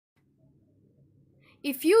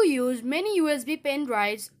If you use many USB pen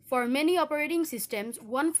drives for many operating systems,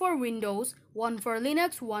 one for Windows, one for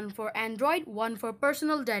Linux, one for Android, one for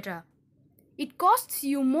personal data, it costs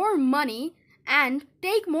you more money and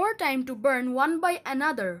take more time to burn one by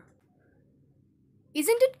another.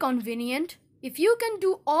 Isn't it convenient if you can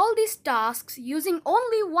do all these tasks using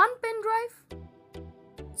only one pen drive?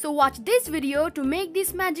 So watch this video to make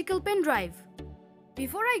this magical pen drive.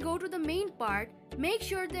 Before I go to the main part, make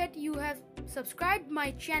sure that you have subscribed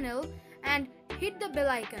my channel and hit the bell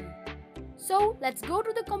icon. So let's go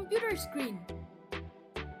to the computer screen.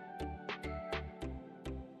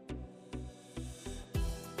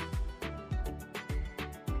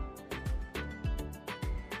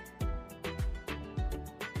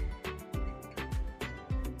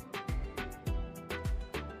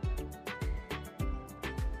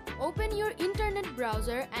 Open your internet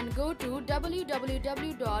browser and go to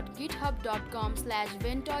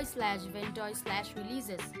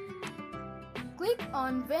www.github.com/ventoy/releases. Click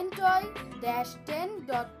on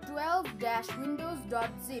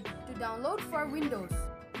ventoy-10.12-windows.zip to download for Windows.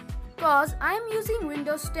 Cause I am using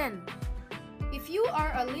Windows 10. If you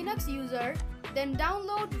are a Linux user, then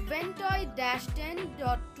download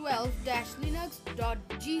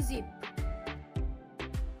ventoy-10.12-linux.gzip.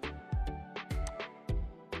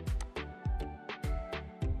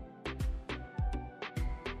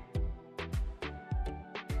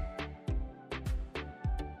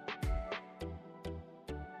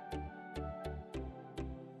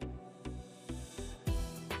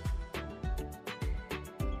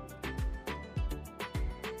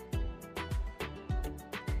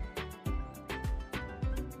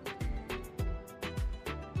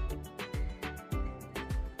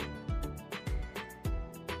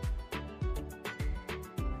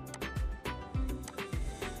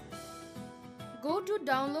 Go to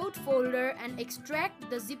Download folder and extract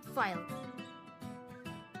the zip file.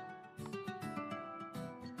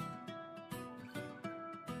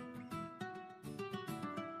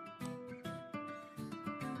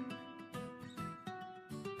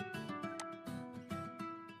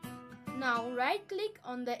 Now right-click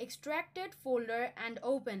on the extracted folder and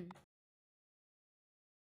open.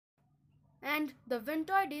 And the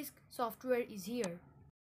Ventoy Disk software is here.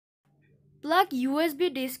 Plug USB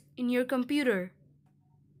disk in your computer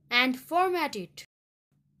and format it.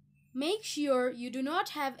 Make sure you do not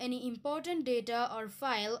have any important data or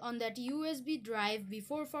file on that USB drive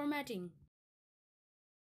before formatting.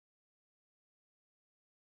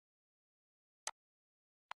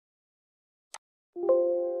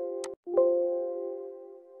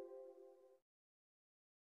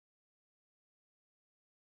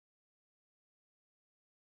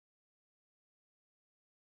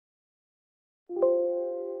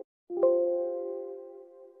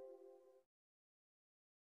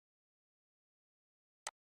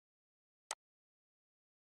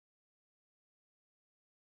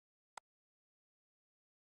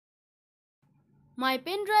 My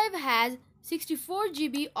pen drive has 64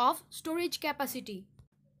 GB of storage capacity.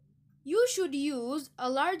 You should use a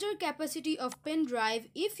larger capacity of pen drive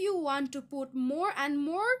if you want to put more and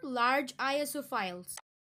more large ISO files.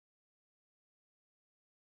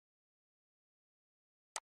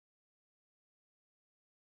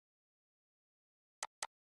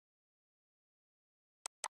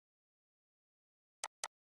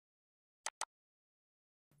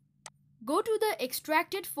 Go to the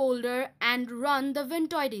extracted folder and run the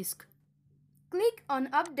Ventoy disk. Click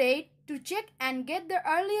on Update to check and get the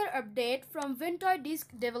earlier update from Ventoy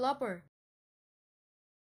Disk Developer.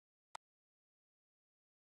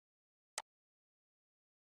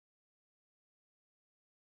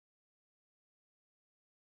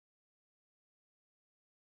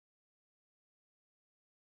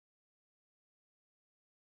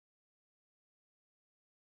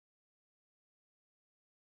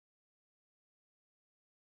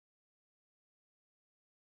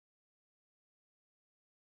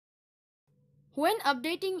 When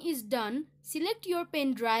updating is done, select your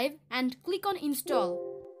pen drive and click on Install.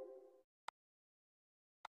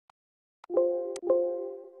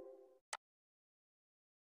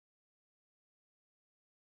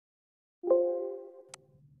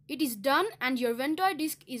 It is done and your Ventoy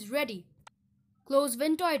disk is ready. Close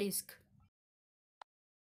Ventoy disk.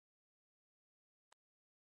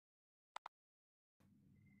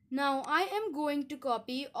 Now I am going to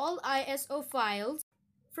copy all ISO files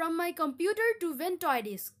from my computer to Ventoy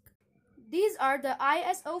disk. These are the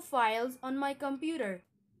ISO files on my computer.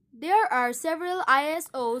 There are several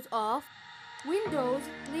ISOs of Windows,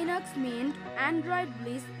 Linux Mint, Android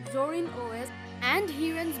Bliss, Zorin OS and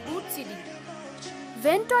Hiren's Boot CD.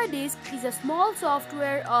 Ventoy Disk is a small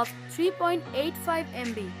software of 3.85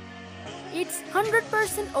 MB. It's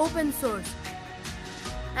 100% open source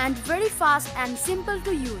and very fast and simple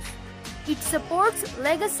to use. It supports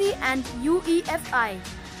legacy and UEFI.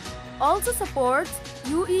 Also supports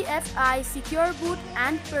UEFI secure boot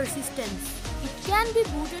and persistence. It can be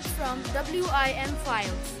booted from WIM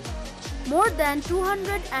files. More than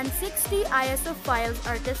 260 ISO files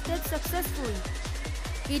are tested successfully.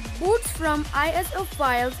 It boots from ISO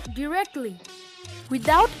files directly,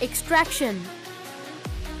 without extraction.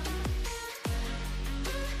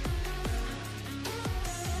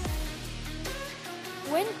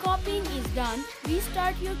 When copying is done,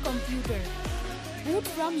 restart your computer. Boot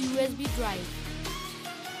from USB drive.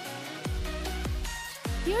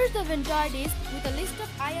 Here's the Ventoy disk with a list of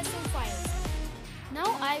ISO files.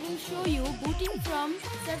 Now I will show you booting from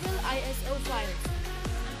several ISO files.